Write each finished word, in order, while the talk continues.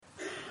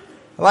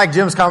I like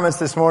Jim's comments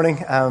this morning,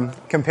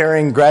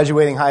 comparing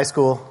graduating high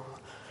school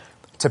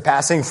to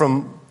passing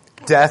from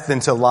death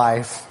into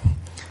life.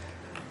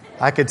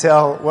 I could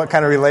tell what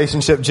kind of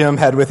relationship Jim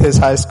had with his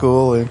high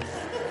school, and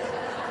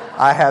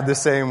I had the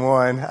same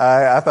one.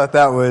 I thought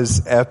that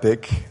was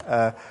epic.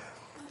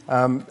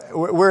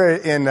 We're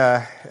in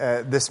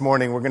this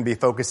morning, we're going to be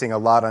focusing a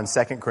lot on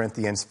 2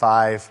 Corinthians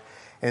 5,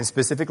 and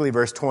specifically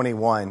verse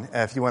 21.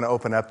 If you want to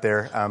open up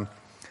there.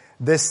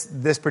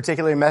 This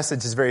particular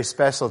message is very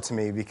special to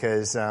me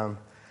because, a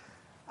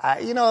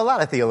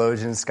lot of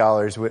theologians,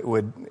 scholars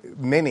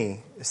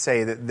many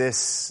say that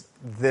this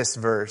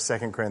verse,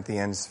 2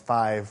 Corinthians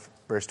 5,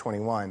 verse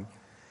 21,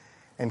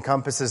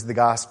 encompasses the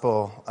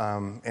gospel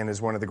and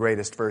is one of the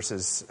greatest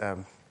verses,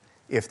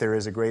 if there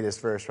is a greatest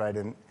verse, right,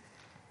 in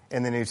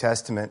the New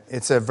Testament.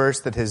 It's a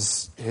verse that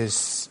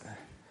has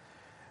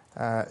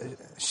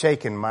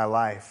shaken my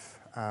life.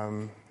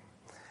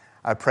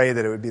 I pray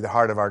that it would be the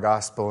heart of our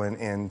gospel.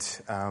 And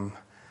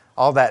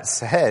all that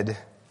said,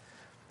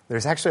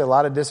 there's actually a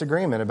lot of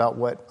disagreement about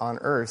what on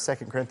earth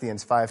 2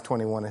 Corinthians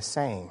 5:21 is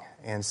saying.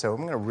 And so I'm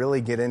going to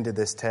really get into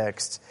this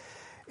text,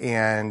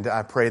 and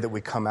I pray that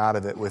we come out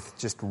of it with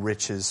just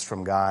riches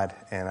from God,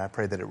 and I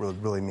pray that it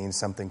really means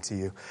something to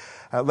you.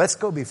 Let's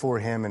go before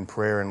Him in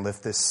prayer and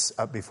lift this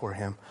up before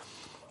Him.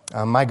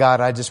 My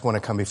God, I just want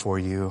to come before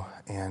you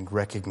and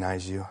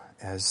recognize you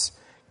as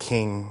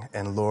King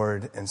and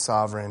Lord and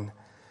Sovereign.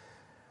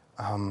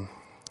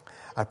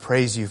 I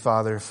praise you,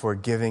 Father, for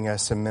giving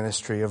us a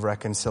ministry of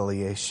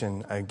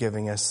reconciliation,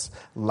 giving us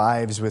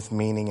lives with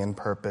meaning and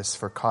purpose,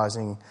 for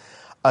causing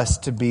us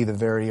to be the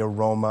very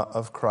aroma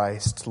of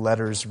Christ,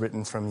 letters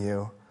written from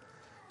you,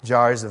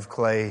 jars of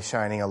clay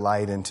shining a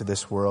light into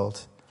this world,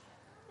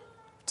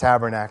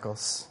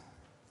 tabernacles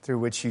through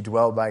which you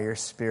dwell by your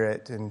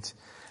Spirit. And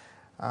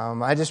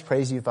I just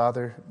praise you,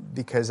 Father,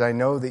 because I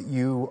know that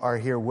you are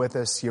here with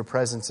us. Your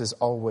presence is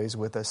always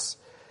with us.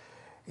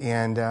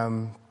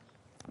 And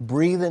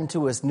breathe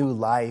into us new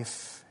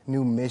life,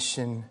 new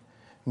mission,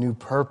 new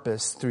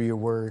purpose through your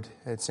word.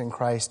 It's in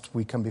Christ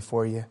we come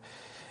before you.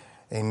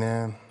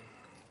 Amen.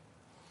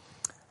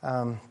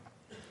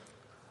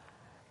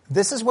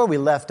 This is where we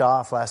left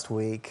off last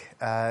week.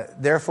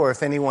 Therefore,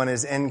 if anyone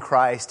is in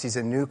Christ, he's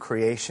a new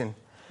creation.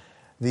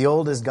 The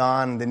old is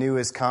gone, the new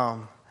is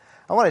come.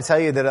 I want to tell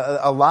you that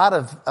a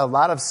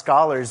lot of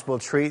scholars will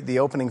treat the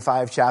opening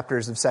 5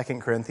 chapters of 2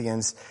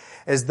 Corinthians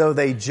as though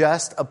they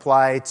just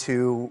apply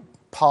to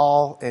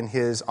Paul and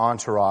his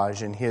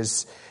entourage and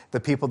the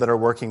people that are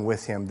working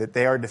with him, that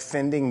they are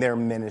defending their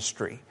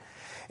ministry.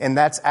 And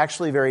that's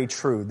actually very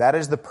true. That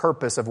is the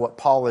purpose of what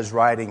Paul is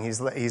writing.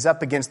 He's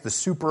up against the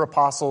super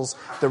apostles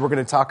that we're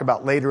going to talk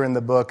about later in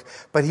the book,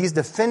 but he's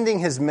defending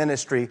his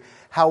ministry.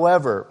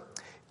 However,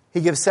 he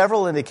gives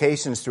several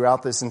indications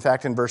throughout this. In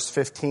fact, in verse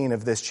 15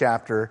 of this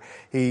chapter,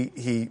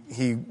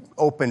 he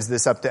opens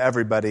this up to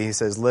everybody. He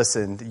says,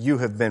 listen, you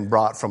have been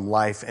brought from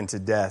life into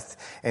death,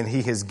 and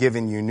he has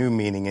given you new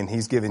meaning, and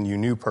he's given you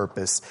new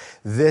purpose.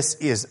 This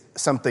is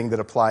something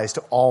that applies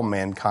to all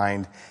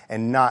mankind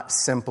and not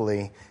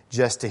simply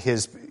just to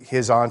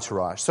his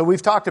entourage. So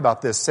we've talked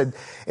about this. Said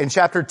in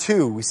chapter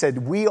 2, we said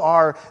we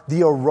are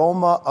the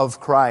aroma of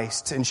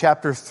Christ. In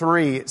chapter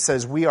 3, it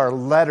says we are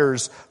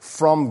letters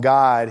from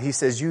God. He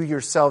says you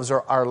yourselves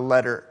are our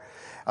letter.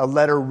 A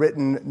letter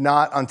written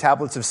not on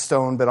tablets of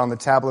stone, but on the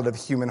tablet of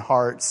human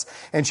hearts.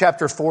 In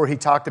chapter 4, he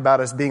talked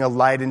about us being a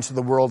light into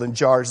the world in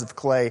jars of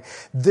clay.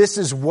 This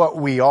is what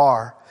we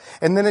are.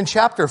 And then in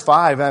chapter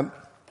 5,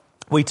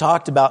 we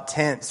talked about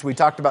tents. We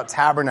talked about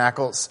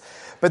tabernacles.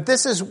 But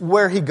this is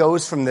where he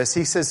goes from this.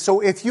 He says,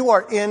 so if you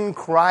are in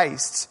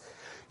Christ,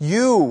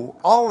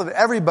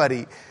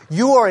 everybody,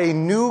 you are a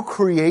new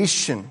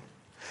creation.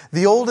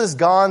 The old is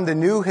gone, the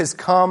new has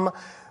come.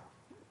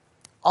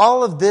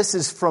 All of this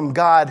is from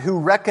God, who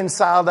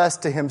reconciled us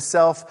to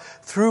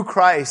himself through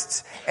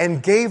Christ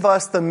and gave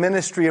us the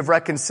ministry of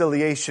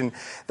reconciliation.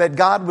 That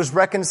God was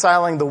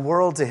reconciling the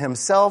world to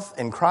himself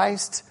in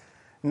Christ,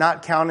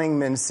 not counting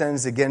men's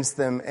sins against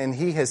them. And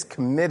he has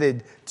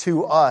committed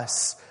to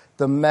us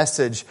the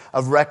message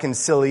of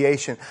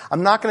reconciliation.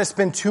 I'm not going to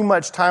spend too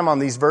much time on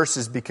these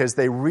verses because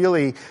they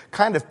really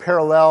kind of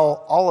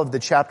parallel all of the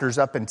chapters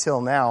up until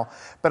now.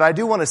 But I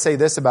do want to say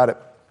this about it.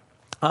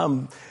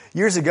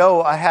 Years ago,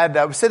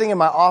 I was sitting in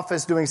my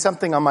office doing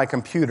something on my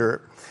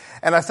computer,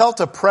 and I felt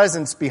a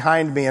presence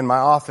behind me in my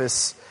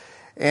office,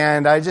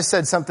 and I just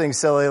said something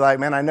silly like,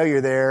 man, I know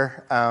you're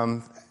there.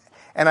 And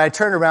I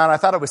turned around. I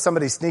thought it was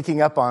somebody sneaking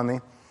up on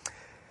me.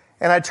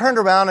 And I turned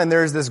around, and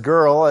there's this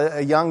girl,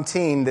 a young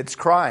teen, that's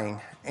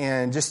crying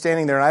and just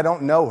standing there, and I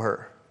don't know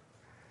her.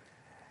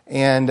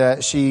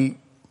 And she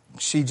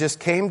just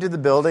came to the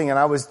building, and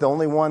I was the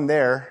only one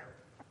there.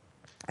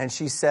 And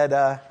she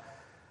said,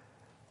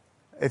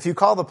 if you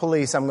call the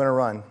police, I'm going to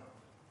run.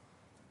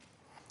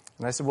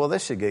 And I said, well,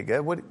 this should get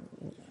good.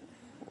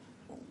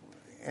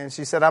 And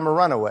she said, I'm a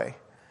runaway.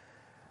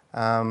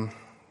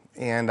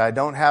 And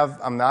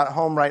I'm not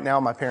home right now.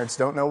 My parents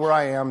don't know where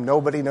I am.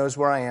 Nobody knows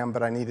where I am,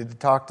 but I needed to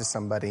talk to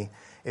somebody.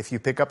 If you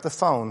pick up the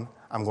phone,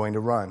 I'm going to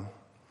run.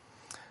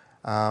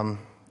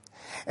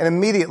 And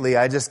immediately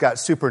I just got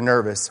super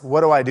nervous.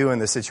 What do I do in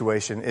this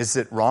situation? Is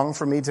it wrong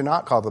for me to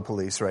not call the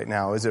police right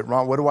now? Is it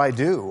wrong? What do I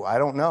do? I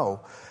don't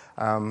know.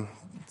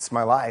 It's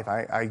my life.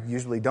 I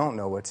usually don't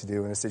know what to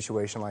do in a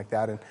situation like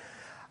that. And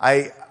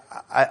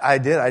I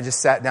did. I just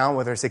sat down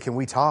with her and said, can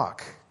we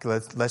talk?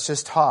 Let's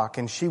just talk.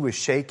 And she was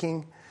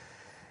shaking.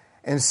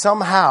 And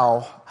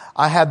somehow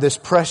I had this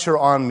pressure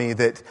on me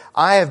that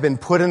I have been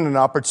put in an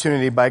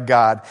opportunity by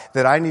God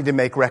that I need to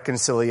make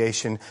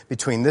reconciliation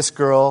between this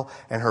girl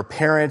and her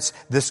parents,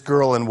 this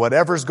girl and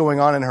whatever's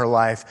going on in her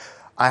life.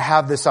 I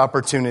have this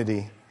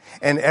opportunity.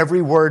 And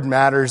every word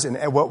matters,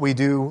 and what we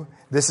do,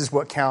 this is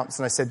what counts.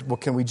 And I said, well,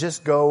 can we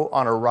just go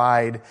on a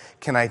ride?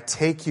 Can I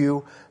take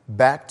you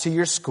back to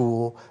your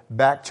school,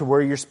 back to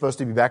where you're supposed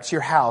to be, back to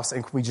your house,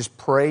 and can we just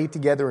pray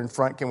together in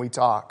front? Can we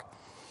talk?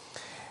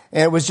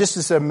 And it was just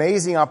this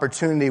amazing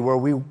opportunity where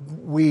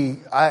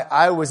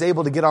I was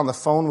able to get on the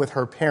phone with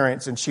her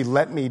parents, and she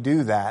let me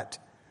do that.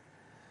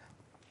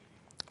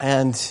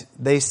 And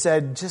they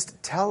said,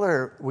 just tell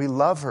her we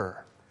love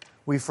her.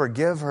 We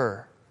forgive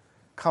her.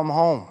 Come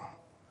home.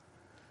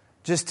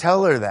 Just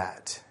tell her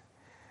that.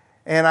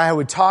 And I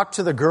would talk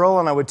to the girl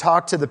and I would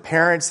talk to the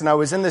parents, and I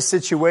was in this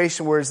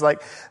situation where it's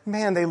like,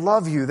 man, they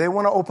love you. They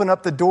want to open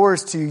up the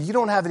doors to you. You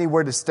don't have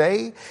anywhere to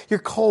stay. You're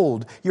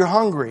cold. You're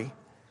hungry.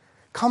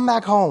 Come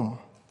back home.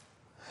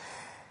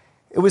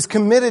 It was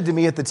committed to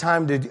me at the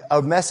time to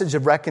a message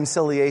of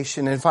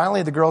reconciliation. And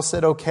finally the girl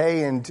said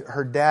okay, and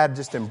her dad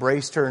just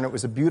embraced her, and it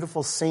was a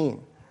beautiful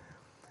scene.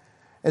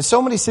 And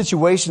so many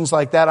situations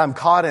like that I'm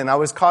caught in. I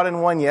was caught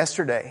in one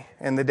yesterday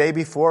and the day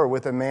before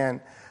with a man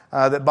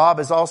that Bob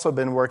has also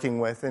been working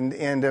with.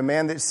 And a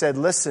man that said,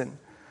 listen,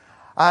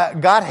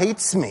 God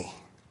hates me.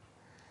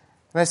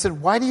 And I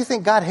said, why do you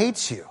think God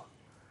hates you?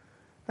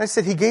 And I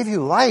said, He gave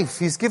you life.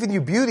 He's given you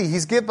beauty.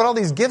 He's given all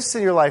these gifts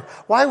in your life.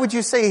 Why would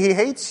you say He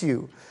hates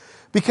you?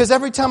 Because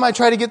every time I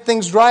try to get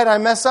things right, I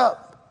mess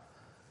up.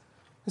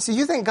 I said,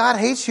 you think God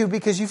hates you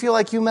because you feel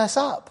like you mess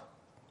up?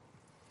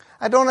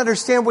 I don't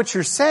understand what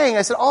you're saying.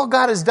 I said, all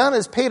God has done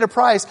is paid a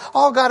price.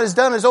 All God has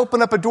done is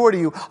open up a door to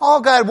you.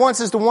 All God wants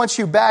is to want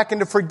you back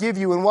and to forgive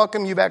you and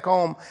welcome you back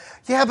home.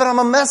 Yeah, but I'm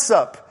a mess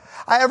up.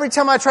 Every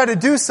time I try to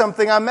do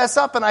something, I mess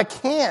up and I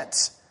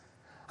can't.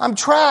 I'm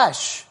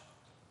trash.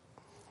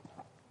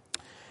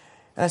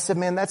 And I said,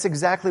 man, that's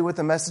exactly what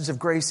the message of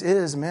grace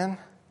is, man.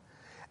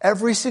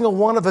 Every single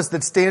one of us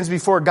that stands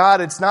before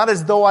God, it's not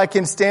as though I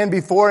can stand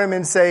before Him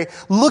and say,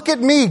 look at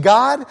me,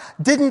 God.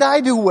 Didn't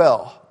I do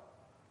well?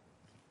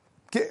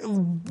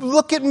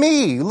 Look at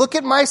me. Look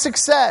at my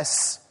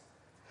success.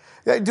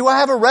 Do I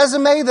have a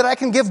resume that I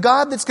can give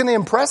God that's going to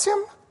impress Him?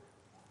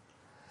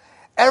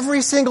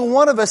 Every single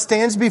one of us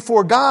stands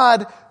before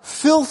God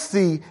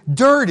filthy,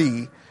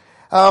 dirty.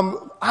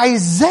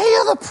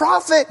 Isaiah the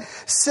prophet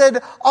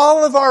said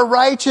all of our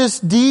righteous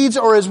deeds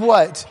are as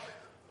what?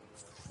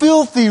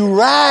 Filthy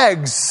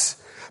rags.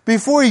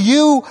 Before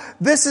you,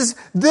 this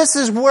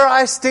is where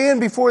I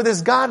stand before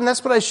this God. And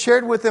that's what I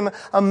shared with him,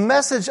 a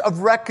message of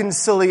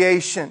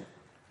reconciliation.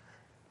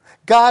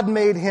 God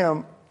made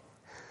Him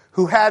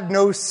who had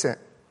no sin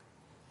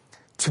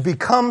to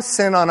become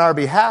sin on our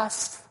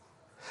behalf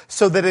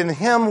so that in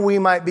Him we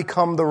might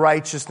become the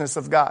righteousness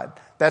of God.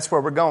 That's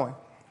where we're going.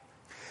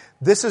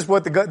 This is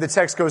what the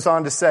text goes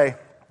on to say.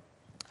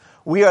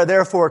 We are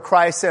therefore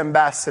Christ's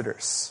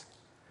ambassadors,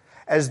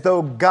 as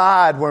though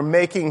God were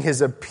making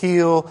His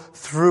appeal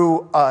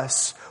through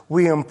us.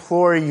 We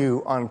implore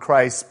you on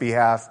Christ's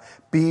behalf,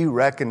 be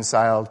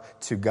reconciled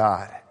to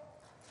God.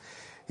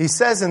 He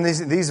says in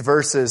these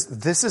verses,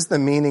 this is the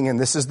meaning and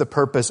this is the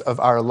purpose of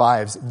our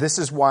lives. This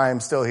is why I'm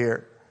still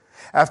here.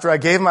 After I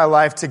gave my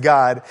life to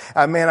God,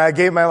 I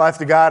gave my life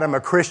to God. I'm a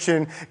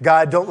Christian.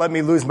 God, don't let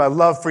me lose my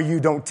love for you.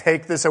 Don't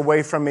take this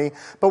away from me.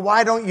 But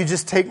why don't you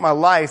just take my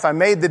life? I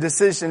made the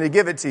decision to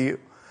give it to you.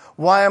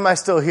 Why am I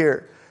still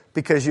here?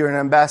 Because you're an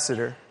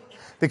ambassador.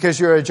 Because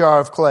you're a jar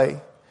of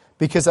clay.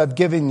 Because I've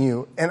given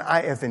you and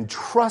I have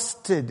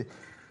entrusted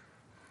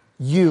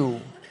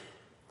you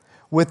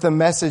with the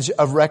message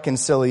of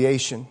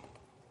reconciliation.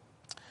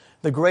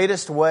 The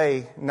greatest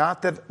way,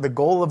 not that the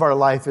goal of our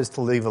life is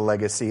to leave a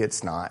legacy.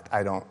 It's not,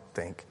 I don't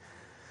think.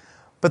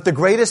 But the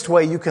greatest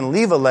way you can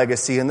leave a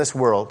legacy in this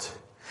world,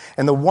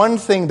 and the one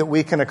thing that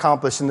we can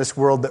accomplish in this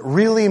world that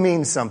really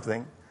means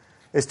something,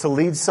 is to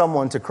lead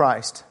someone to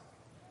Christ.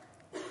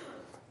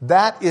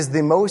 That is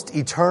the most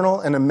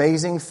eternal and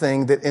amazing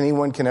thing that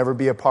anyone can ever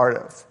be a part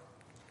of.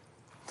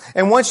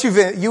 And once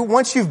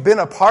you've been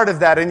a part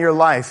of that in your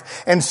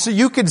life, and so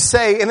you could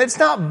say, and it's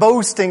not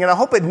boasting, and I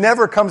hope it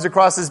never comes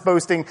across as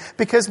boasting,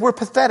 because we're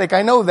pathetic,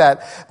 I know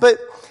that. But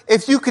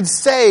if you could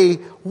say,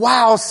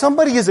 wow,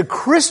 somebody is a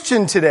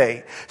Christian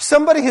today.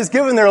 Somebody has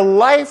given their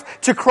life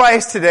to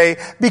Christ today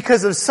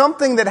because of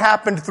something that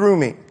happened through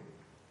me.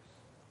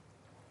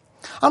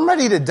 I'm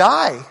ready to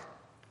die.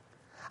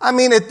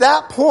 At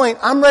that point,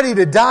 I'm ready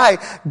to die.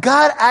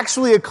 God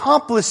actually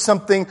accomplished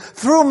something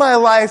through my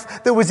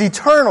life that was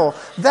eternal.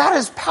 That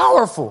is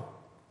powerful.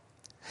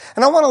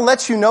 And I want to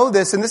let you know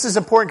this, and this is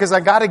important because I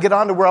got to get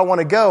on to where I want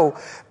to go,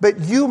 but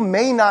you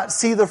may not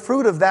see the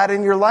fruit of that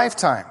in your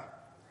lifetime.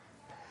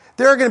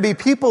 There are going to be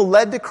people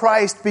led to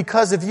Christ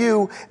because of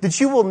you that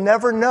you will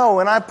never know,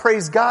 and I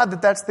praise God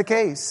that that's the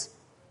case.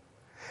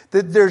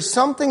 That there's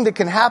something that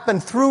can happen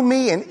through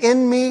me and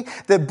in me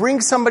that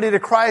brings somebody to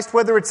Christ,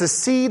 whether it's a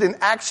seed, an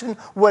action,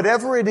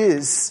 whatever it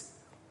is.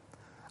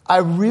 I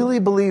really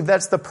believe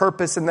that's the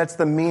purpose and that's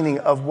the meaning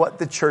of what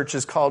the church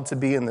is called to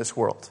be in this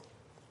world.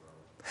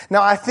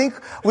 Now, I think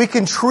we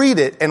can treat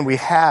it, and we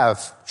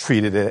have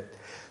treated it,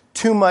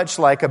 too much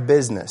like a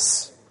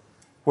business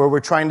where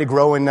we're trying to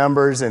grow in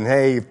numbers and,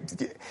 hey,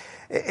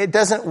 it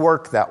doesn't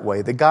work that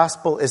way. The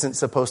gospel isn't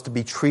supposed to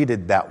be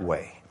treated that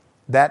way.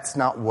 That's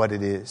not what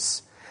it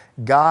is.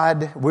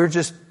 God, we're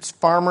just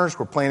farmers,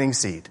 we're planting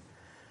seed.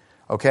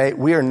 Okay?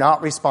 We are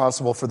not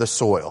responsible for the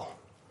soil.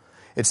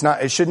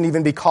 It shouldn't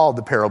even be called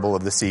the parable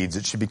of the seeds.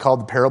 It should be called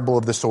the parable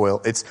of the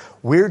soil.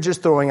 We're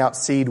just throwing out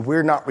seed.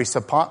 We're not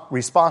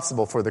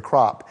responsible for the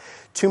crop.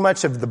 Too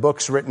much of the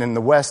books written in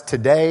the West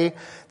today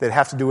that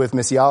have to do with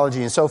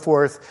missiology and so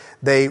forth,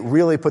 they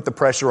really put the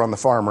pressure on the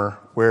farmer,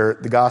 where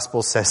the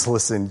gospel says,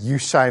 listen, you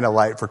shine a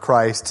light for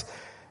Christ.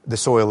 The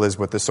soil is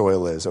what the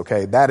soil is,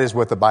 okay? That is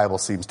what the Bible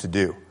seems to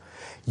do.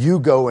 You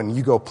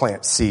go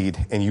plant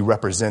seed and you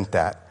represent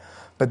that.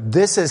 But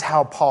this is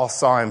how Paul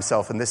saw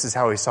himself, and this is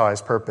how he saw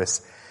his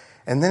purpose.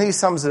 And then he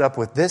sums it up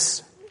with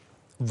this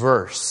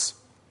verse.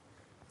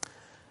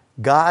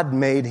 God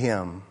made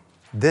him.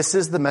 This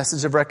is the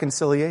message of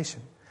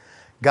reconciliation.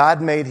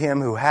 God made him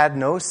who had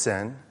no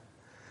sin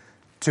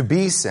to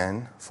be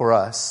sin for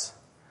us,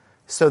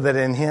 so that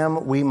in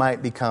him we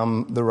might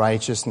become the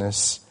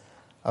righteousness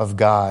of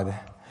God.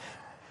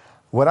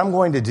 What I'm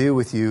going to do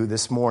with you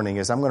this morning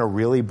is I'm going to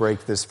really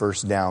break this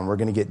verse down. We're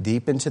going to get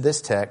deep into this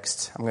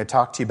text. I'm going to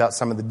talk to you about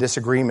some of the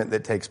disagreement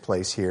that takes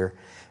place here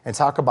and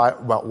talk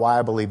about why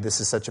I believe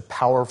this is such a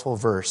powerful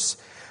verse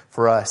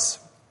for us.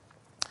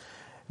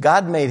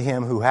 God made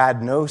him who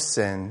had no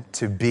sin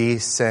to be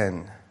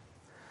sin.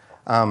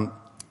 Now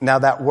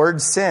that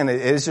word sin,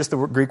 it is just the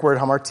Greek word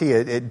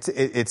hamartia.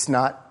 It's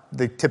not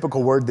the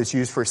typical word that's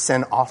used for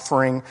sin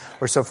offering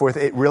or so forth.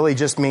 It really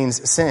just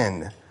means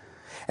sin.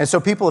 And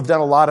so people have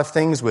done a lot of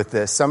things with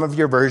this. Some of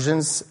your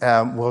versions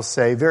will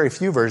say, very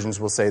few versions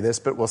will say this,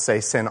 but will say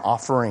sin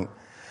offering.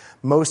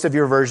 Most of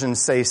your versions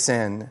say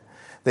sin,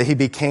 that he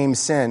became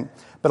sin.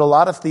 But a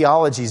lot of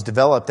theologies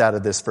developed out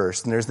of this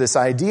verse. And there's this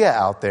idea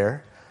out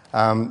there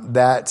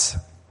that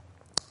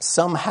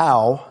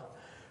somehow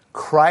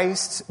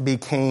Christ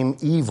became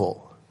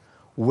evil,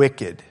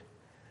 wicked,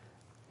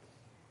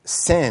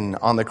 sin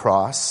on the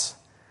cross.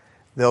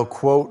 They'll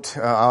quote,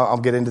 I'll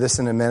get into this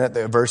in a minute,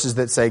 the verses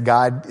that say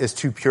God is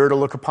too pure to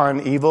look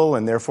upon evil,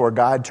 and therefore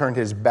God turned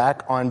his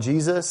back on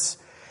Jesus.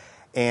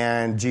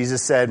 And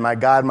Jesus said, my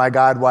God,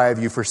 why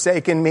have you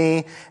forsaken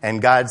me?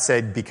 And God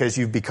said, because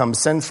you've become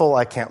sinful,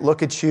 I can't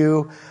look at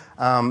you.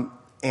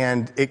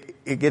 And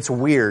it gets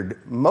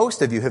weird.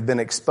 Most of you have been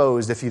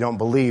exposed if you don't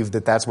believe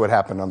that that's what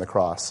happened on the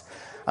cross.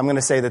 I'm going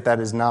to say that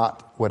is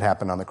not what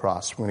happened on the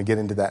cross. We're going to get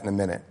into that in a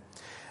minute.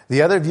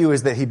 The other view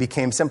is that he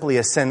became simply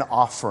a sin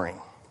offering.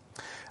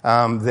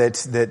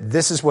 That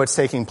this is what's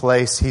taking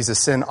place. He's a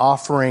sin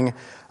offering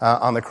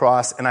on the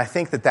cross. And I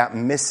think that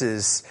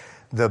misses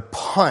the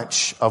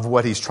punch of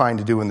what he's trying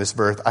to do in this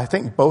verse. I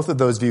think both of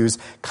those views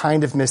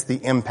kind of miss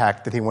the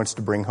impact that he wants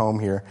to bring home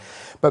here.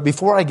 But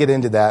before I get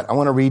into that, I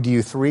want to read to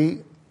you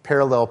 3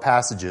 parallel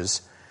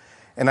passages.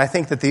 And I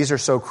think that these are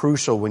so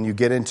crucial when you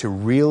get into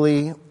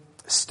really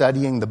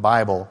studying the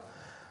Bible.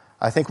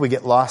 I think we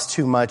get lost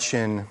too much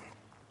in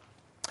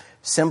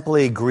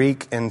simply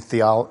Greek and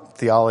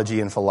theology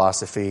and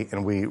philosophy,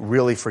 and we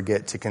really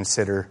forget to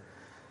consider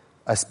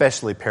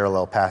especially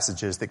parallel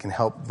passages that can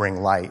help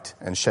bring light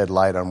and shed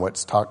light on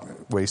what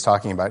he's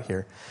talking about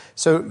here.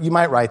 So you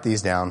might write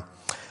these down.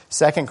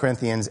 2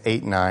 Corinthians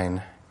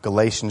 8:9,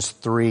 Galatians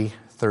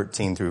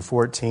 3:13 through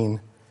 14,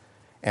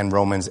 and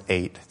Romans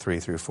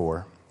 8:3 through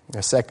 4.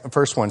 The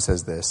first one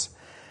says this,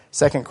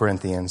 2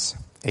 Corinthians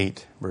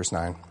 8, verse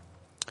 9.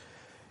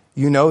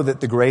 You know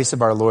that the grace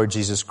of our Lord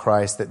Jesus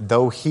Christ, that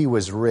though he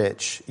was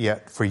rich,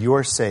 yet for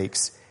your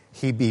sakes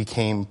he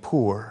became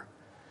poor,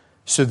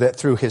 so that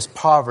through his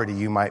poverty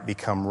you might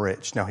become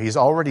rich. Now, he's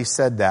already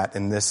said that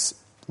in this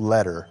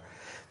letter,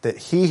 that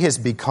he has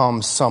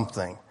become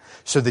something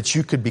so that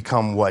you could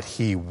become what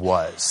he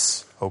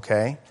was.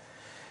 Okay?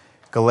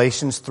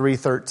 Galatians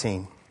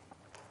 3:13.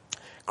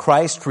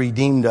 Christ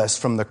redeemed us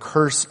from the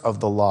curse of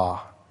the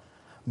law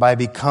by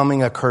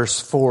becoming a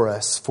curse for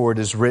us, for it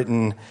is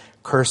written,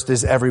 cursed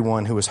is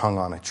everyone who is hung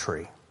on a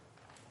tree.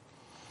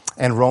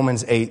 And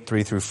Romans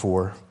 8:3 through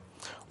 4.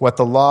 What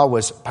the law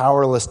was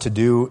powerless to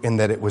do in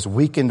that it was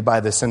weakened by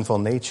the sinful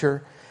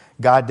nature,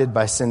 God did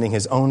by sending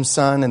his own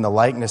Son in the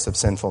likeness of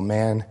sinful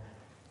man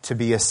to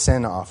be a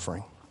sin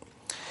offering.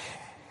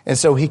 And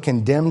so he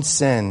condemned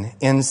sin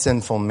in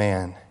sinful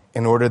man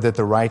in order that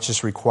the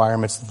righteous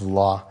requirements of the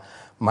law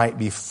might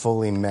be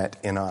fully met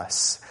in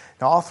us.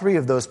 Now, all 3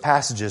 of those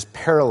passages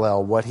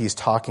parallel what he's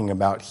talking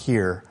about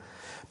here.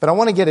 But I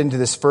want to get into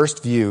this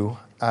first view,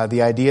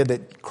 the idea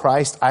that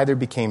Christ either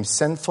became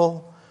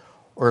sinful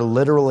or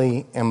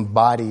literally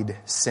embodied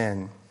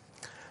sin.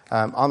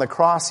 On the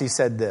cross, he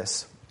said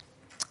this,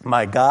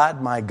 my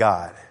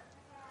God,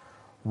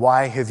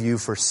 why have you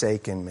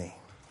forsaken me?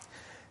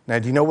 Now,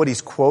 do you know what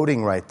he's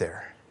quoting right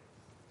there?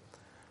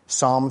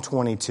 Psalm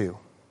 22.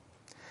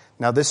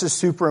 Now, this is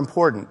super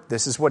important.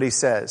 This is what he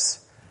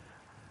says.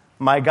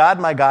 My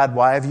God,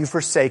 why have you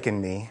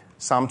forsaken me?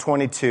 Psalm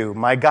 22.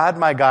 My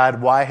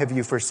God, why have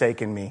you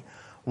forsaken me?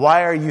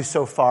 Why are you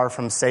so far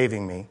from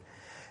saving me?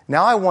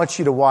 Now I want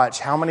you to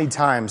watch how many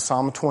times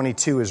Psalm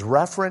 22 is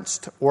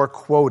referenced or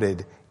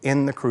quoted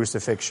in the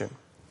crucifixion.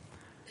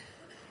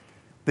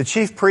 The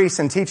chief priests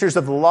and teachers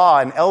of the law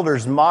and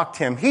elders mocked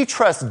him. He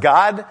trusts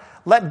God.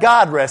 Let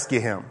God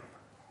rescue him.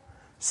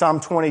 Psalm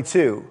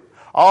 22.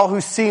 All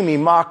who see me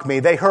mock me.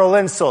 They hurl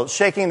insults,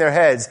 shaking their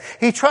heads.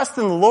 He trusts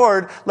in the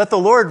Lord. Let the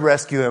Lord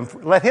rescue him.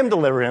 Let him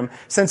deliver him,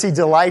 since he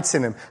delights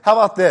in him. How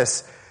about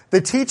this?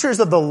 The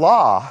teachers of the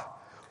law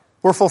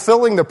were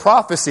fulfilling the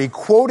prophecy,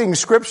 quoting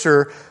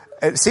Scripture.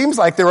 It seems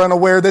like they're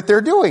unaware that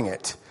they're doing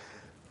it.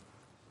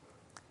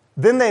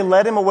 Then they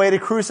led him away to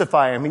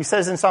crucify him. He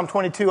says in Psalm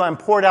 22, I'm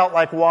poured out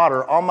like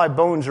water. All my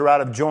bones are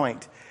out of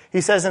joint. He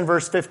says in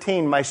verse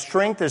 15, my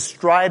strength is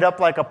dried up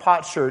like a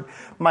potsherd.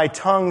 My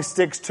tongue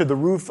sticks to the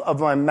roof of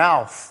my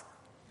mouth.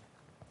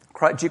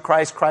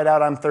 Christ cried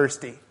out, I'm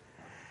thirsty.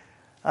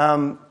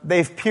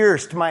 They've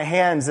pierced my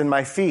hands and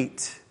my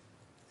feet.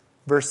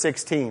 Verse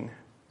 16.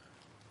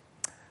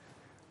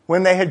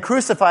 When they had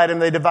crucified him,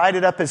 they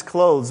divided up his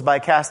clothes by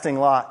casting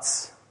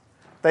lots.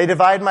 They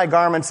divide my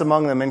garments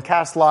among them and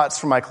cast lots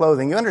for my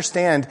clothing. You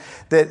understand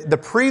that the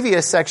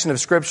previous section of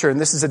Scripture, and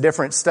this is a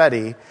different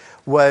study,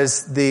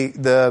 was I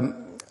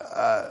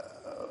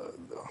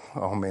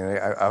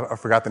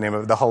forgot the name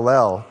of it, the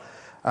Hallel,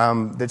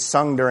 that's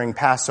sung during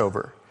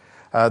Passover.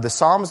 The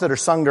Psalms that are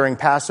sung during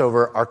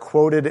Passover are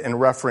quoted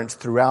and referenced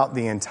throughout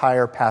the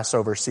entire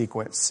Passover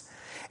sequence.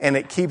 And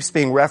it keeps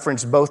being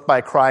referenced both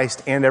by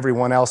Christ and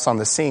everyone else on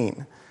the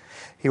scene.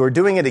 We're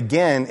doing it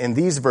again in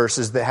these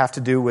verses that have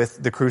to do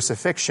with the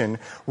crucifixion.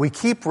 We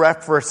keep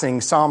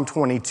referencing Psalm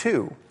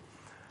 22.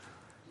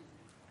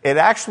 It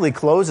actually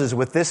closes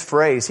with this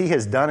phrase, he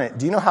has done it.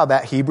 Do you know how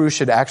that Hebrew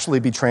should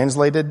actually be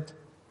translated?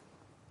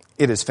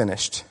 It is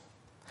finished.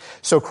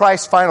 So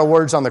Christ's final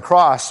words on the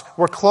cross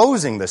were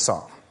closing the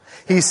psalm.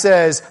 He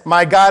says,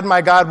 my God,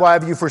 why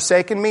have you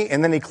forsaken me?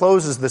 And then he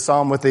closes the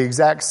psalm with the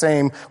exact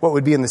same, what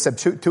would be in the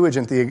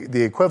Septuagint,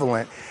 the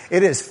equivalent.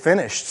 It is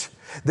finished.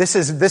 This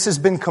has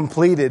been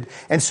completed.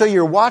 And so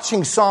you're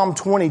watching Psalm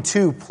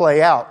 22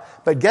 play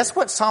out. But guess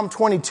what Psalm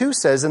 22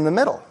 says in the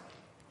middle?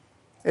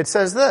 It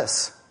says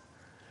this.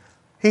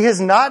 He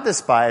has not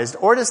despised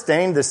or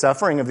disdained the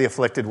suffering of the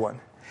afflicted one.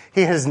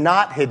 He has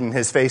not hidden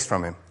his face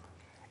from him.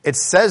 It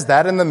says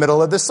that in the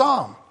middle of the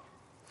psalm.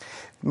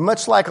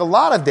 Much like a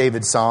lot of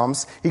David's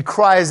psalms, he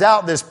cries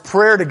out this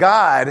prayer to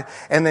God,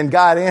 and then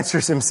God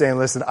answers him saying,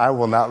 listen, I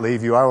will not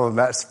leave you. I will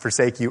not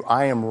forsake you.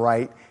 I am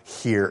right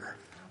here.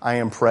 I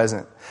am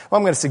present. What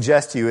I'm going to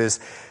suggest to you is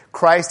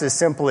Christ is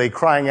simply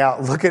crying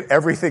out, look at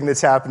everything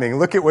that's happening.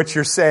 Look at what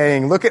you're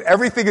saying. Look at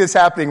everything that's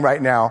happening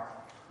right now.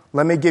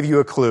 Let me give you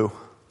a clue.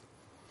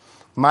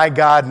 My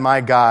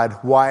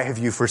God, why have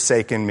you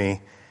forsaken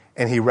me?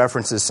 And he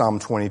references Psalm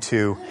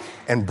 22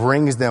 and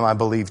brings them, I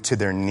believe, to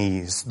their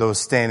knees. Those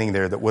standing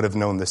there that would have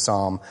known the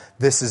psalm.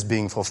 This is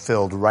being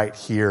fulfilled right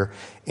here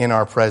in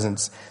our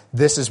presence.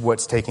 This is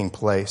what's taking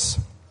place.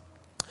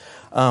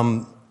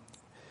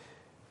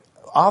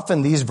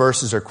 Often these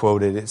verses are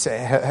quoted. It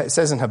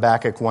says in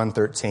Habakkuk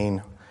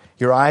 1:13,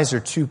 your eyes are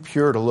too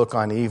pure to look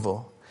on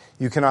evil.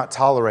 You cannot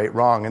tolerate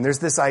wrong. And there's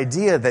this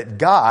idea that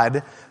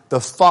God,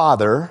 the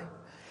Father,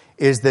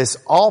 is this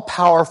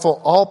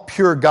all-powerful,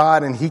 all-pure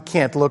God, and he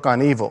can't look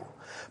on evil.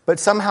 But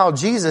somehow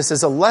Jesus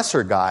is a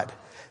lesser God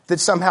that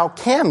somehow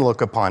can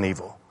look upon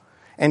evil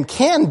and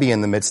can be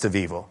in the midst of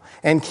evil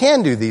and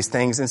can do these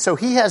things. And so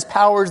he has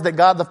powers that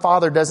God the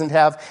Father doesn't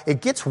have.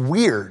 It gets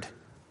weird.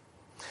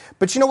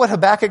 But you know what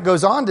Habakkuk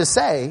goes on to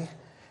say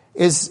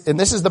is, and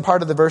this is the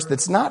part of the verse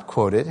that's not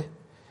quoted, he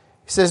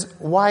says,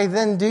 why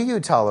then do you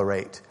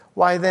tolerate?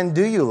 Why then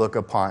do you look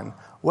upon?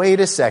 Wait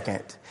a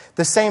second.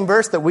 The same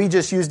verse that we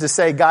just used to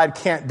say God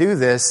can't do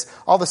this,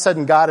 all of a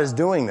sudden God is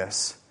doing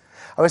this.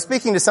 I was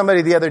speaking to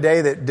somebody the other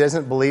day that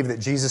doesn't believe that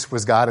Jesus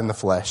was God in the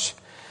flesh.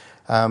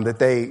 That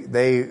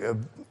they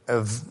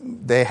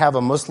have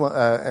a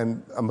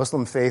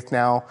Muslim faith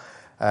now.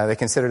 They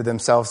consider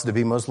themselves to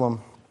be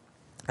Muslim.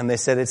 And they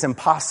said it's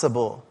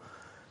impossible.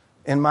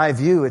 In my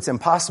view, it's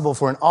impossible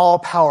for an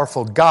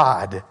all-powerful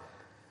God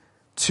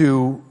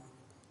to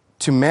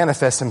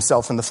manifest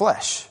himself in the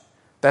flesh.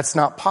 That's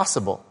not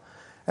possible.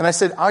 And I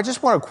said, I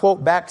just want to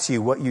quote back to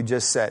you what you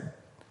just said.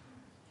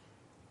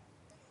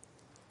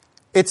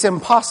 It's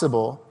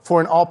impossible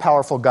for an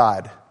all-powerful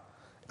God,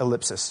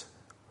 ellipsis.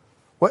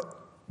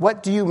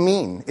 What do you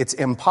mean it's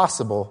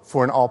impossible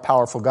for an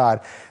all-powerful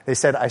God? They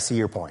said, I see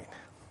your point.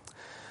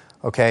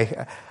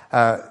 Okay.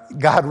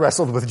 God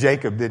wrestled with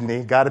Jacob, didn't he?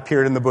 God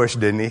appeared in the bush,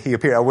 didn't he? He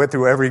appeared. I went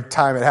through every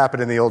time it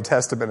happened in the Old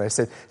Testament. I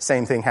said,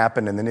 same thing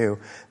happened in the New.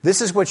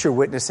 This is what you're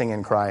witnessing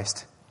in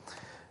Christ.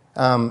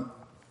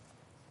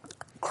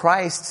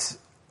 Christ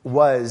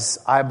was,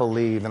 I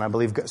believe, and I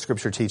believe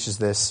Scripture teaches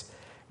this,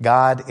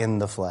 God in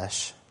the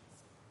flesh.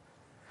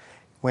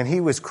 When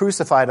he was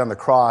crucified on the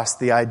cross,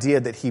 the idea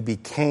that he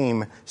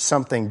became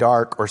something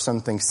dark or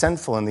something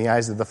sinful in the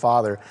eyes of the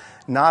Father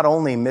not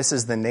only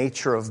misses the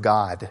nature of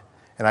God,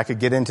 and I could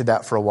get into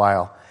that for a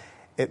while,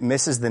 it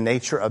misses the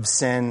nature of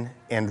sin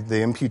and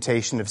the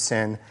imputation of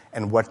sin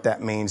and what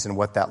that means and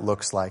what that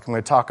looks like. I'm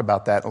going to talk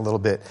about that a little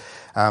bit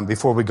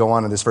before we go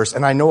on in this verse.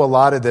 And I know a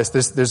lot of this.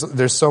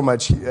 There's so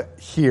much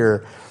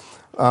here,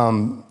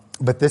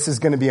 but this is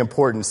going to be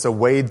important. So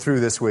wade through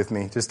this with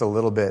me just a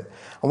little bit.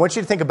 I want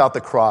you to think about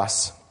the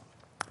cross,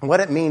 what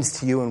it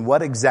means to you and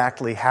what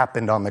exactly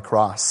happened on the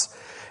cross.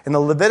 In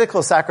the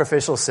Levitical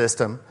sacrificial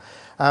system,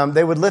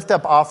 they would lift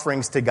up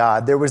offerings to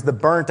God. There was the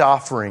burnt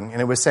offering,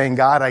 and it was saying,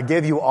 God, I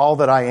give you all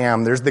that I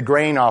am. There's the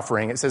grain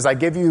offering. It says, I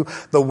give you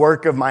the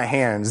work of my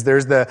hands.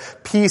 There's the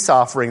peace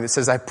offering that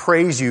says, I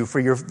praise you for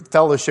your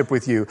fellowship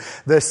with you.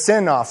 The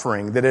sin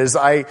offering that is,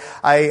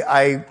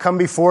 I come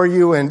before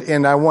you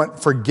and I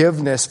want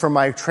forgiveness for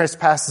my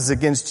trespasses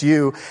against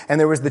you. And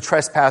there was the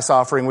trespass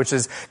offering, which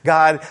is,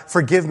 God,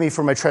 forgive me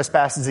for my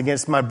trespasses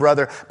against my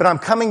brother. But I'm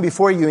coming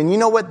before you. And you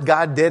know what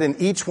God did in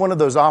each one of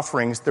those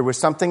offerings? There was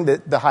something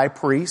that the high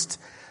priest,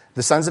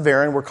 the sons of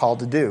Aaron, were called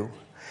to do.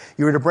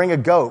 You were to bring a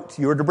goat,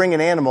 you were to bring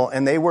an animal,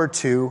 and they were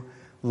to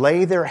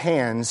lay their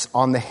hands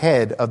on the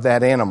head of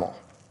that animal.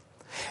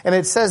 And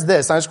it says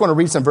this, I just want to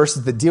read some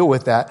verses that deal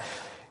with that.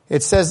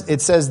 It says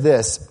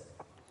this,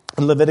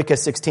 in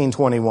Leviticus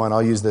 16:21,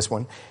 I'll use this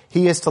one.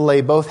 He is to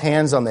lay both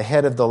hands on the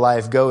head of the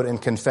live goat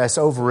and confess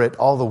over it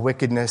all the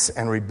wickedness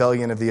and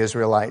rebellion of the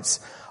Israelites,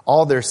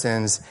 all their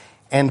sins,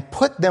 and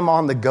put them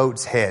on the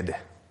goat's head.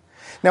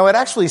 Now it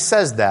actually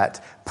says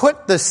that.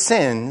 Put the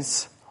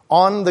sins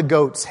on the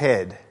goat's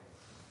head.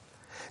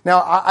 Now,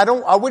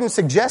 I wouldn't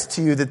suggest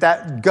to you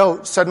that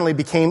goat suddenly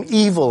became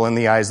evil in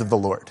the eyes of the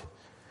Lord.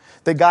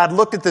 That God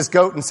looked at this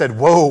goat and said,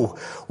 whoa,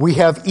 we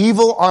have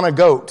evil on a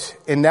goat,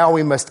 and now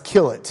we must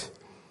kill it.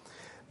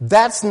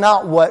 That's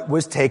not what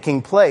was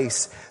taking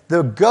place.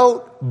 The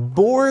goat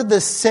bore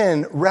the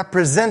sin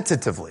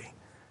representatively.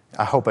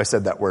 I hope I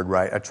said that word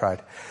right. I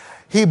tried.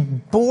 He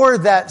bore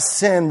that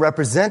sin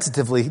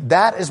representatively.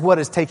 That is what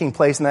is taking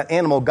place in that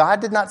animal. God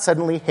did not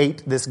suddenly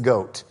hate this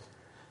goat.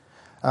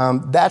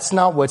 That's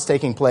not what's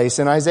taking place.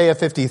 In Isaiah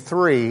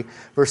 53,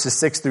 verses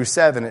 6 through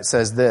 7, it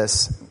says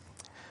this.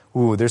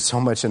 Ooh, there's so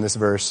much in this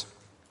verse.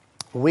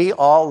 We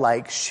all,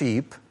 like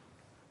sheep,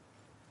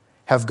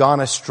 have gone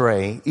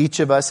astray. Each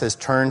of us has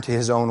turned to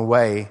his own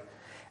way,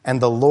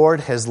 and the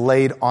Lord has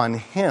laid on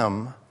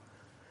him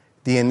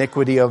the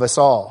iniquity of us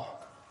all.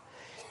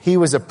 He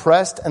was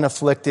oppressed and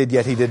afflicted,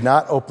 yet he did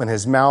not open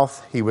his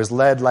mouth. He was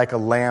led like a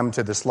lamb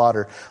to the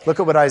slaughter. Look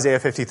at what Isaiah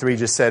 53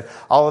 just said.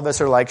 All of us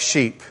are like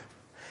sheep.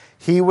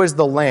 He was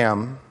the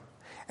lamb,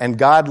 and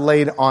God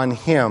laid on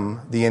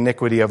him the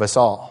iniquity of us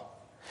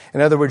all.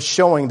 In other words,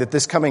 showing that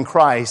this coming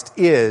Christ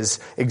is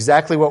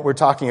exactly what we're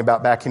talking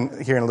about back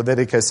here in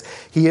Leviticus.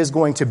 He is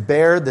going to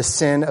bear the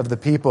sin of the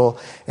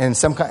people in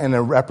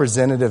a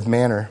representative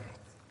manner.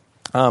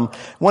 I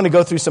want to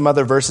go through some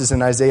other verses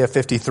in Isaiah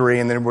 53,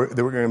 and then we're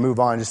going to move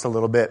on just a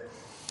little bit.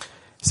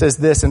 It says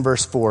this in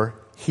verse 4,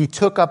 He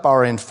took up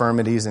our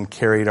infirmities and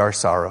carried our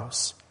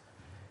sorrows.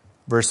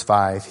 Verse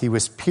 5, He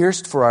was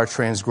pierced for our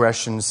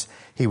transgressions,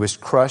 He was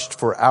crushed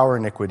for our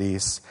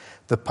iniquities.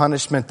 The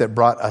punishment that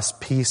brought us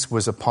peace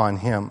was upon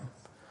Him.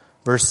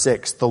 Verse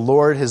 6, The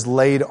Lord has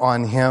laid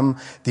on Him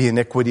the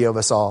iniquity of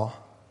us all.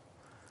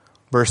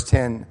 Verse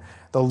 10,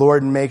 The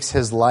Lord makes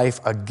His life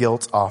a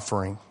guilt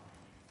offering.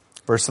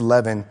 Verse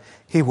 11,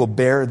 He will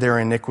bear their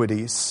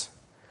iniquities.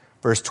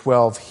 Verse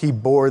 12, He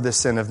bore the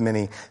sin of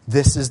many.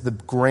 This is the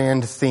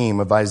grand theme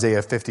of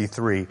Isaiah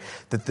 53,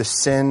 that the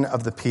sin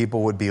of the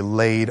people would be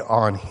laid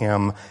on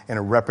Him in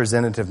a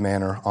representative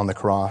manner on the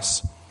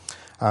cross.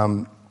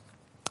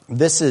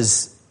 This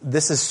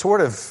is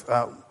sort of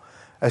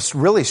a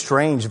really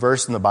strange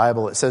verse in the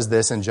Bible. It says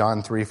this in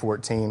John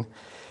 3:14,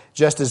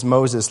 Just as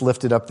Moses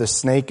lifted up the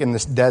snake in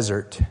this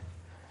desert,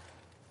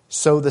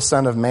 so the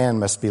Son of Man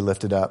must be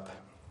lifted up,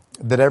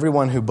 that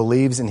everyone who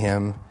believes in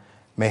Him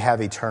may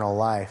have eternal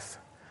life.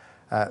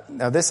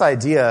 Now this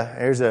idea,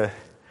 there's a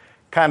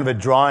kind of a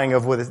drawing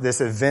of what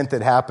this event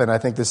that happened. I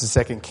think this is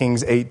 2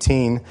 Kings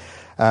 18.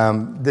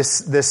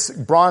 This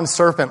bronze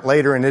serpent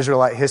later in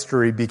Israelite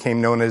history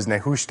became known as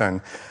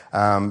Nehushtan,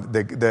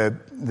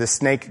 the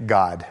snake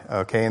god.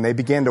 Okay, and they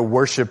began to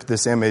worship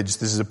this image.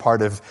 This is a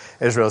part of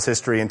Israel's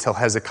history until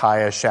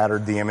Hezekiah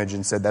shattered the image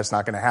and said that's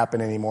not going to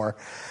happen anymore.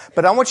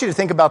 But I want you to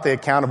think about the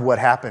account of what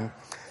happened.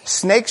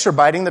 Snakes are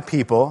biting the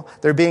people.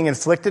 They're being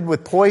inflicted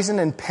with poison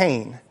and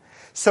pain.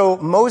 So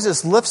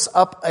Moses lifts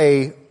up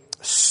a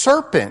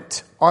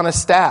serpent on a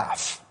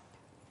staff.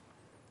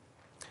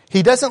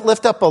 He doesn't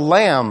lift up a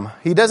lamb.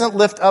 He doesn't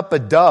lift up a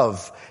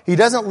dove. He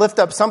doesn't lift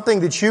up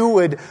something that you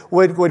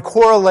would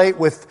correlate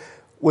with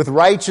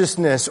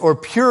righteousness or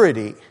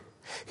purity.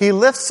 He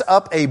lifts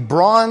up a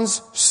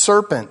bronze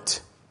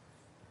serpent.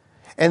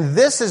 And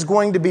this is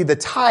going to be the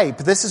type,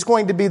 this is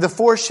going to be the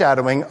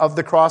foreshadowing of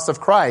the cross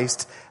of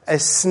Christ, a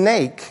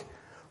snake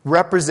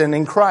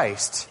representing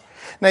Christ.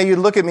 Now you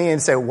look at me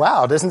and say,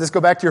 wow, doesn't this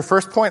go back to your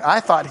first point? I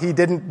thought he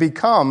didn't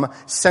become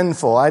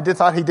sinful. I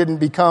thought he didn't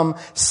become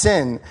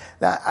sin.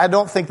 Now, I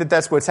don't think that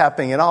that's what's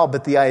happening at all,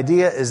 but the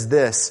idea is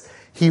this.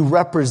 He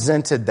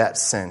represented that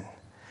sin.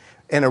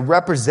 In a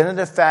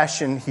representative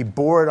fashion, he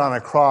bore it on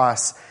a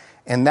cross.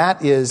 And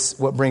that is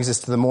what brings us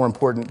to the more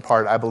important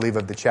part, I believe,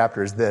 of the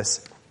chapter is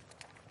this.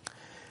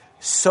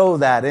 So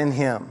that in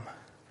him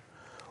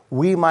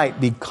we might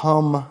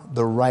become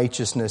the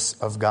righteousness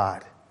of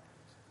God.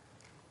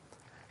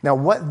 Now,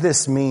 what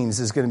this means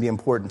is going to be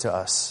important to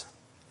us.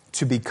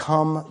 To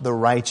become the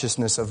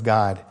righteousness of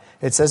God.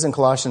 It says in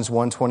Colossians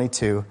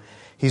 1:22,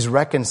 he's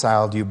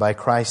reconciled you by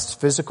Christ's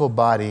physical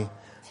body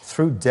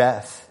through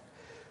death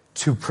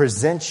to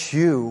present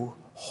you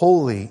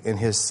holy in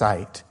his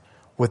sight,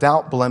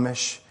 without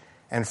blemish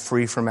and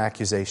free from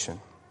accusation.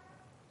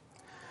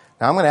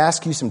 Now, I'm going to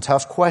ask you some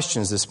tough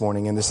questions this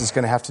morning, and this is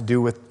going to have to do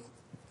with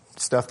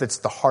stuff that's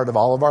the heart of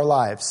all of our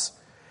lives.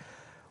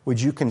 Would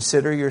you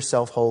consider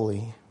yourself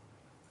holy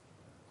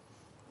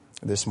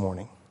this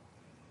morning?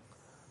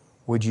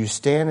 Would you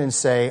stand and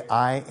say,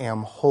 I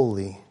am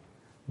holy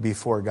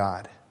before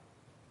God?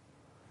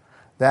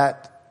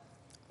 That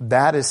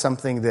is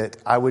something that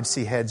I would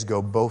see heads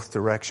go both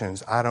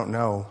directions. I don't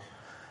know.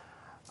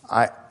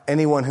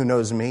 Anyone who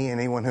knows me,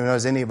 anyone who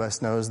knows any of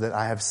us knows that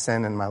I have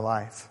sin in my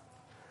life.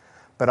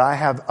 But I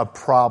have a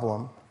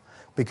problem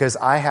because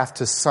I have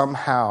to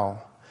somehow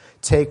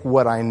take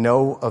what I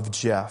know of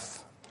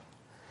Jeff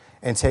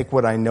and take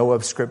what I know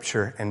of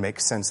Scripture and make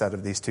sense out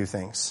of these two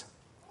things.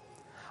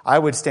 I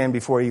would stand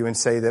before you and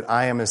say that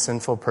I am a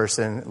sinful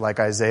person, like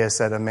Isaiah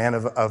said, a man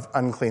of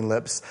unclean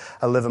lips.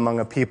 I live among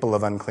a people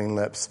of unclean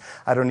lips.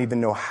 I don't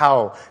even know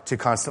how to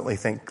constantly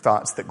think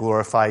thoughts that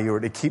glorify you or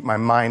to keep my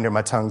mind or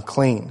my tongue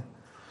clean.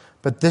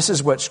 But this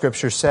is what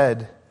Scripture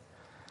said.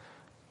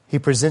 He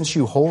presents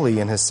you holy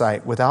in his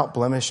sight, without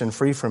blemish and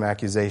free from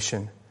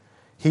accusation.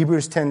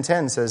 Hebrews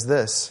 10:10 says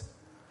this,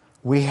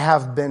 we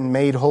have been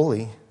made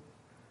holy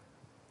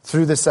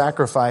through the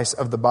sacrifice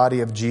of the body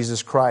of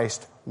Jesus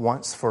Christ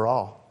once for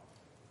all.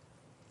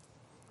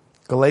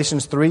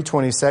 Galatians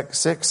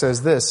 3:26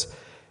 says this,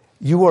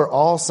 you are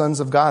all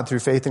sons of God through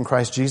faith in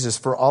Christ Jesus,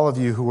 for all of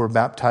you who were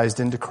baptized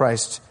into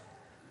Christ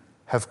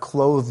have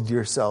clothed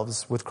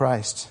yourselves with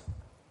Christ.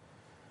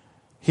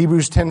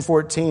 Hebrews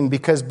 10:14,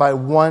 because by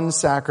one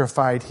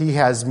sacrifice he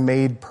has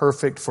made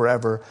perfect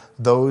forever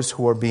those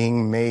who are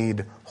being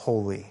made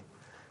holy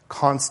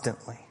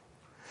constantly.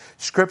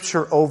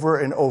 Scripture over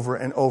and over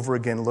and over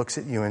again looks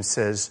at you and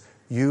says,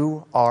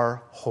 you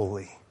are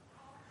holy.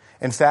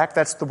 In fact,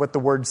 that's what the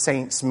word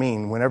saints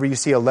mean. Whenever you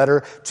see a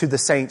letter to the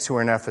saints who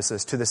are in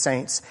Ephesus, to the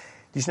saints,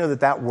 did you know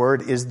that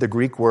word is the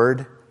Greek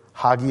word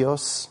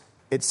hagios?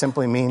 It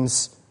simply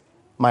means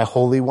my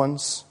holy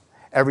ones.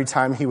 Every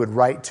time he would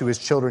write to his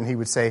children, he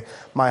would say,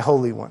 my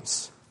holy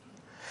ones.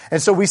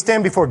 And so we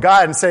stand before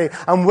God and say,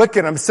 I'm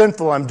wicked, I'm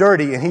sinful, I'm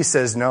dirty. And he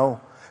says,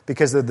 no,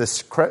 because of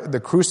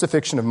the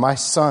crucifixion of my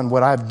son,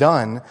 what I've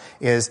done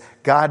is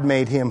God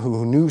made him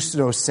who knew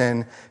no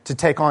sin to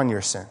take on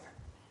your sin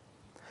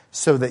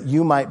so that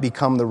you might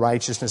become the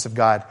righteousness of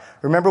God.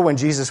 Remember when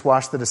Jesus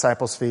washed the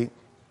disciples' feet?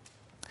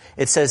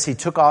 It says he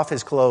took off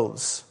his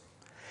clothes.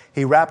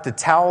 He wrapped a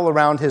towel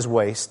around his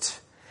waist.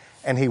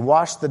 And he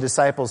washed the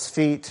disciples'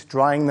 feet,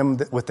 drying them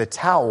with the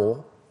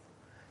towel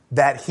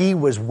that he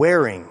was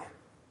wearing.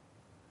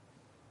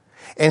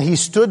 And he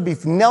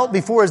knelt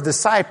before his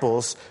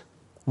disciples,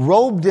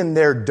 robed in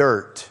their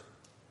dirt.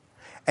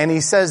 And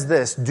he says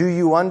this, do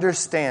you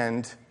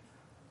understand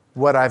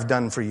what I've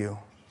done for you?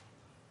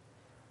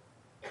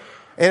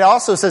 It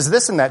also says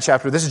this in that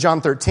chapter. This is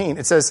John 13.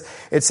 It says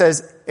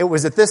it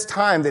was at this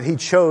time that he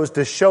chose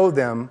to show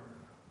them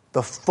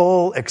the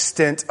full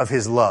extent of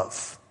his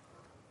love.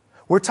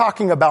 We're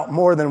talking about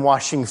more than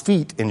washing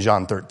feet in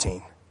John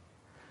 13.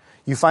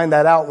 You find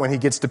that out when he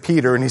gets to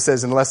Peter and he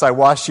says, unless I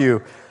wash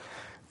you,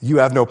 you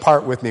have no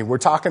part with me. We're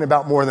talking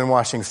about more than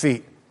washing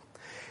feet.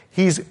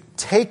 He's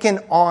taken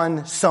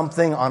on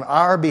something on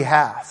our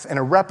behalf in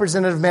a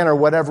representative manner or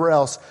whatever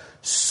else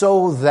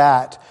so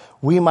that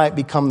we might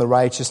become the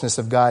righteousness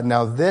of God.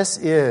 Now this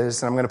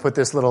is, and I'm going to put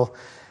this little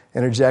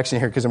interjection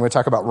here because I'm going to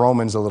talk about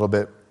Romans a little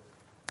bit.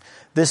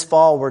 This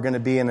fall, we're going to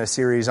be in a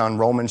series on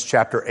Romans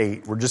chapter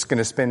 8. We're just going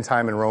to spend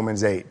time in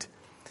Romans 8.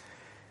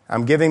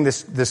 I'm giving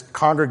this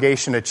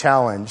congregation a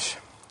challenge.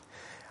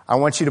 I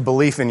want you to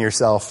believe in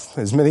yourself.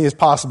 As many as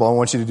possible, I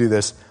want you to do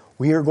this.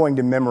 We are going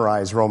to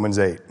memorize Romans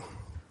 8.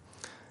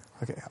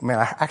 Okay, man,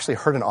 I actually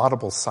heard an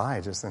audible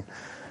sigh just then.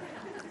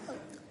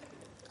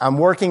 I'm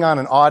working on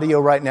an audio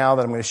right now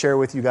that I'm going to share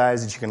with you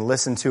guys that you can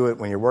listen to it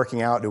when you're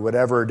working out, do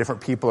whatever,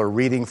 different people are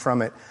reading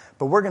from it.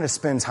 But we're going to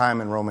spend time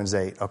in Romans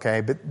 8,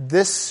 okay? But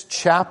this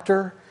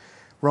chapter,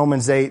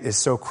 Romans 8, is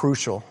so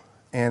crucial.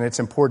 and it's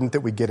important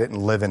that we get it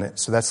and live in it.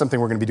 So that's something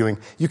we're going to be doing.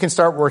 You can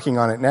start working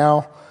on it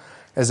now.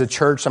 As a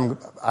church,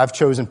 I've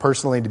chosen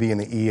personally to be in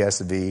the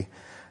ESV,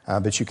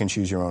 but you can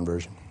choose your own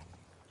version.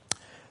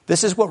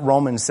 This is what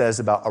Romans says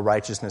about a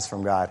righteousness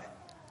from God.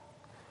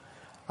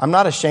 I'm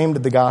not ashamed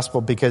of the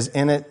gospel because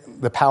in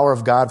it, the power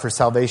of God for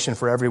salvation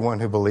for everyone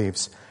who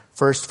believes.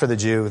 First for the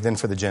Jew, then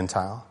for the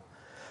Gentile.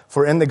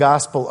 For in the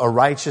gospel, a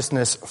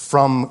righteousness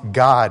from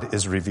God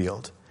is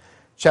revealed.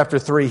 Chapter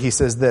 3, he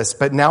says this,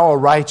 but now a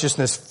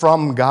righteousness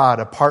from God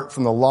apart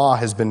from the law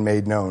has been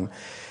made known.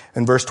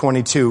 In verse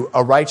 22,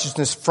 a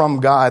righteousness from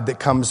God that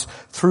comes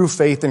through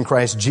faith in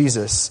Christ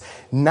Jesus.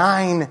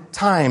 9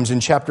 times in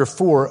chapter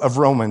 4 of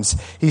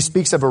Romans, he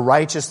speaks of a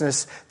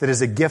righteousness that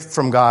is a gift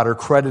from God or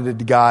credited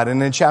to God.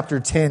 And in chapter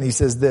 10, he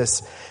says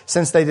this,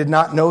 since they did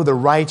not know the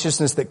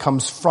righteousness that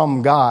comes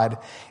from God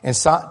and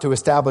sought to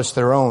establish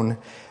their own,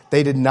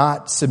 they did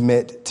not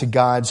submit to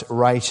God's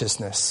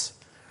righteousness.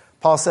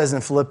 Paul says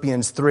in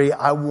Philippians 3,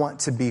 I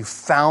want to be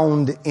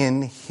found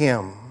in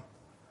him,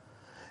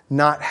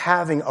 not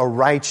having a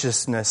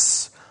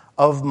righteousness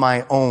of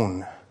my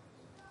own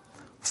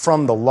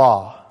from the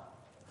law,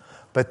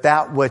 but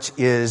that which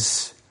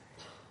is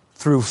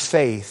through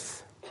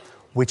faith,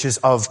 which is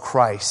of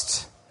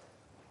Christ.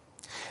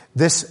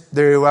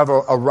 There you have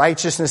a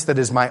righteousness that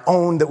is my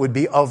own that would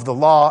be of the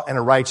law, and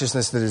a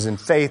righteousness that is in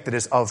faith that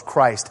is of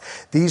Christ.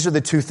 These are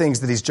the two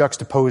things that he's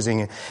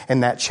juxtaposing in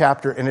that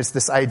chapter. And it's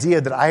this idea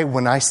that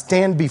when I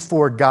stand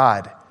before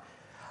God,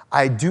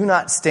 I do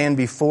not stand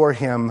before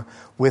him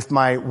with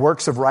my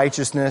works of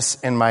righteousness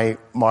and my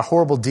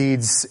horrible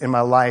deeds in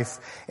my life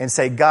and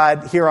say,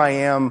 God, here I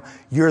am,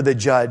 you're the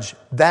judge.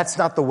 That's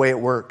not the way it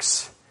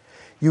works.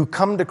 You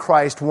come to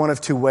Christ one of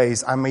two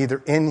ways. I'm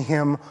either in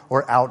him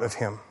or out of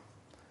him.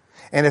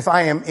 And if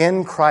I am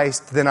in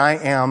Christ, then I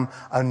am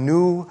a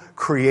new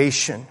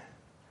creation.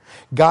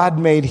 God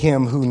made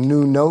him who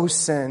knew no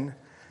sin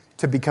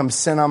to become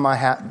sin on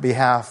my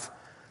behalf,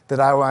 that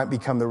I might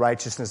become the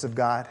righteousness of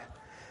God. I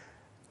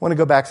want to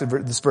go back to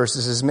this verse.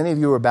 It says, many of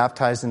you who are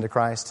baptized into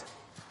Christ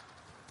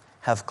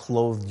have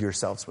clothed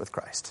yourselves with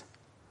Christ.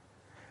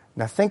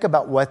 Now think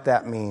about what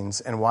that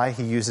means and why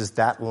he uses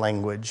that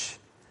language,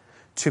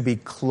 to be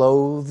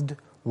clothed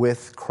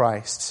with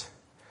Christ.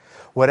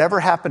 Whatever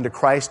happened to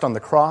Christ on the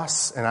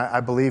cross, and I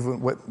believe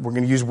we're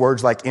going to use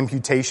words like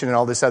imputation and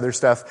all this other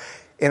stuff,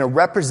 in a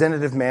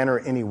representative manner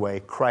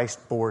anyway,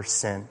 Christ bore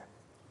sin.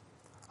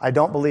 I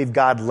don't believe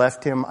God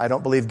left him. I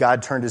don't believe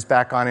God turned his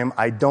back on him.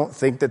 I don't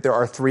think that there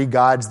are 3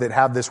 gods that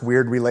have this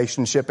weird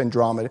relationship and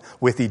drama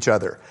with each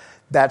other.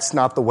 That's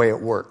not the way it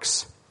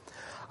works.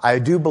 I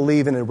do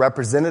believe in a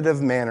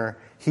representative manner,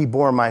 he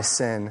bore my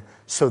sin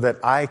so that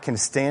I can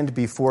stand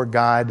before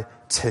God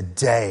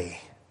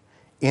today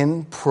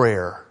in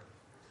prayer.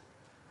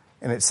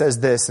 And it says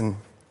this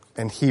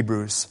in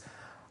Hebrews,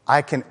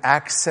 I can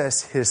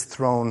access his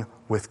throne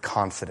with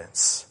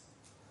confidence.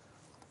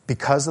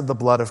 Because of the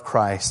blood of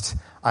Christ,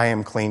 I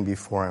am clean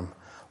before him.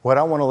 What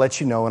I want to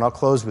let you know, and I'll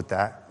close with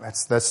that.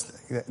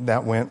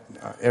 That went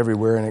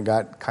everywhere, and it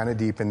got kind of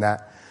deep in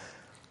that.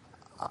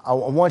 I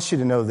want you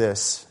to know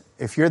this.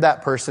 If you're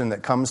that person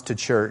that comes to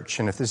church,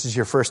 and if this is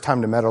your first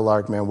time to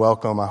Meadowlark, man,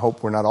 welcome. I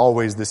hope we're not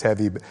always this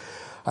heavy, but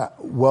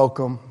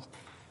welcome.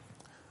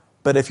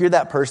 But if you're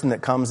that person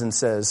that comes and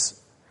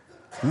says,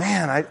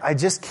 man, I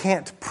just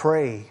can't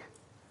pray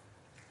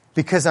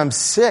because I'm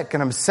sick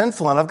and I'm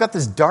sinful and I've got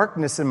this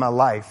darkness in my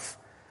life.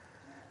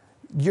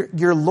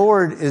 Your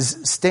Lord is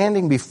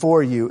standing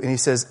before you and he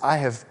says, I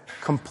have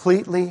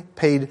completely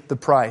paid the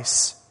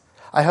price.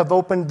 I have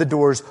opened the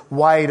doors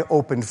wide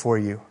open for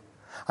you.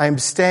 I am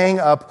staying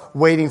up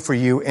waiting for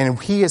you, and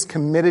he has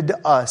committed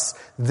to us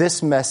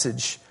this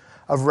message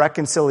of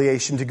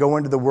reconciliation to go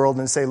into the world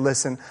and say,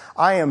 listen,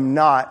 I am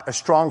not a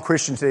strong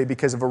Christian today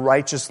because of a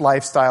righteous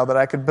lifestyle that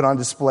I could put on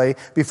display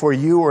before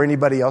you or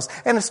anybody else,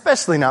 and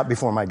especially not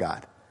before my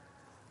God.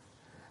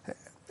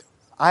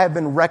 I have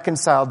been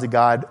reconciled to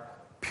God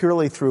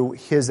purely through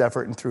his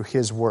effort and through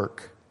his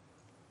work.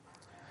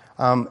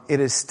 It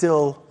is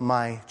still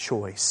my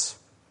choice.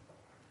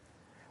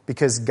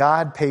 Because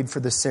God paid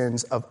for the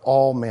sins of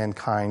all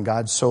mankind.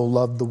 God so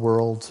loved the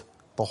world,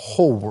 the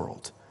whole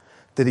world,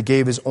 that he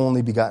gave his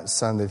only begotten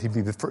son, that he be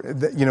the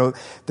first,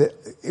 that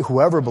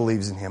whoever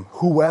believes in him,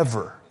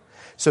 whoever.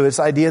 So this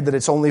idea that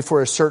it's only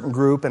for a certain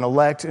group and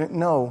elect,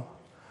 no.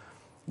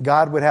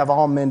 God would have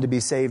all men to be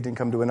saved and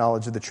come to a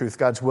knowledge of the truth.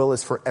 God's will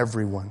is for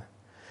everyone.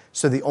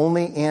 So the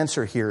only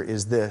answer here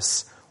is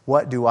this.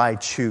 What do I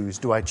choose?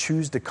 Do I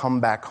choose to come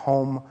back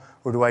home,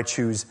 or do I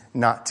choose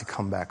not to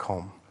come back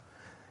home?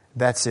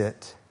 That's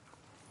it.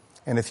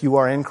 And if you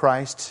are in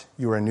Christ,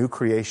 you are a new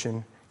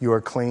creation, you are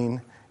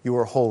clean, you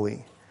are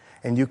holy,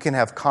 and you can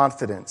have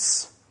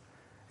confidence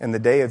in the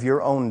day of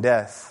your own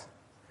death.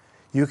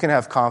 You can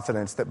have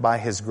confidence that by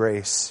his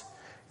grace,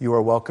 you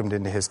are welcomed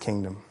into his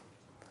kingdom.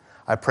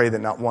 I pray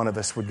that not one of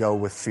us would go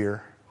with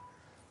fear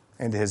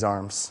into his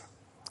arms.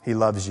 He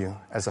loves you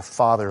as a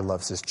father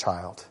loves his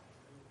child.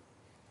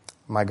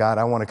 My God,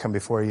 I want to come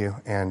before you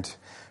and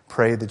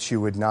pray that you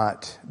would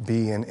not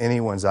be in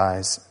anyone's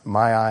eyes,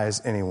 my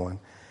eyes, anyone,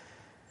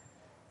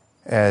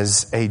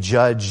 as a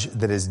judge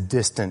that is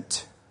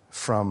distant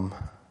from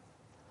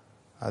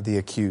the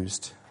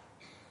accused.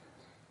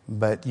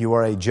 But you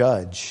are a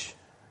judge,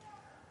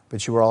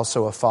 but you are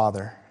also a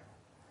father,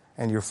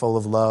 and you're full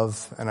of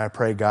love. And I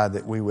pray, God,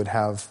 that we would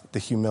have the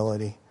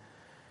humility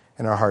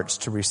in our hearts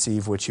to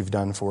receive what you've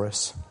done for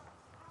us,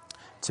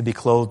 to be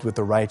clothed with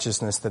the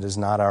righteousness that is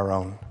not our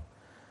own,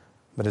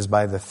 but is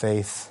by the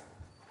faith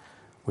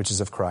which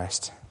is of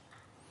Christ.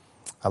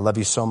 I love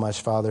you so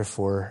much, Father,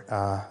 for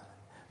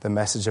the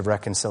message of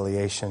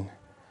reconciliation.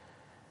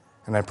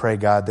 And I pray,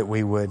 God, that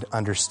we would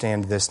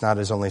understand this not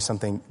as only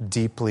something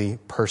deeply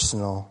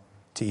personal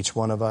to each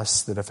one of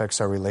us that affects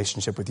our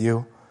relationship with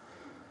you,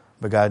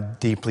 but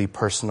God, deeply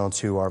personal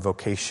to our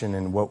vocation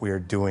and what we are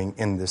doing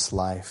in this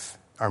life,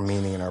 our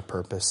meaning and our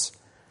purpose.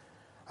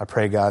 I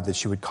pray, God,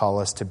 that you would call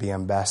us to be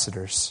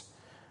ambassadors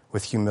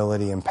with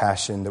humility and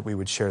passion, that we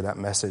would share that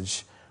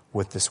message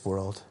with this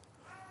world.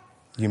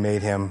 You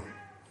made him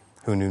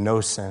who knew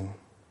no sin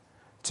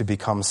to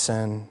become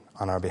sin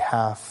on our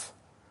behalf,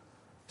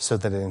 so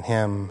that in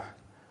him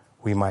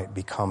we might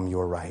become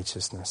your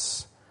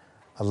righteousness.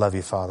 I love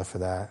you, Father, for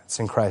that. It's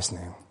in Christ's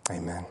name.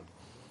 Amen.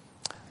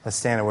 Let's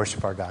stand and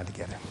worship our God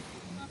together.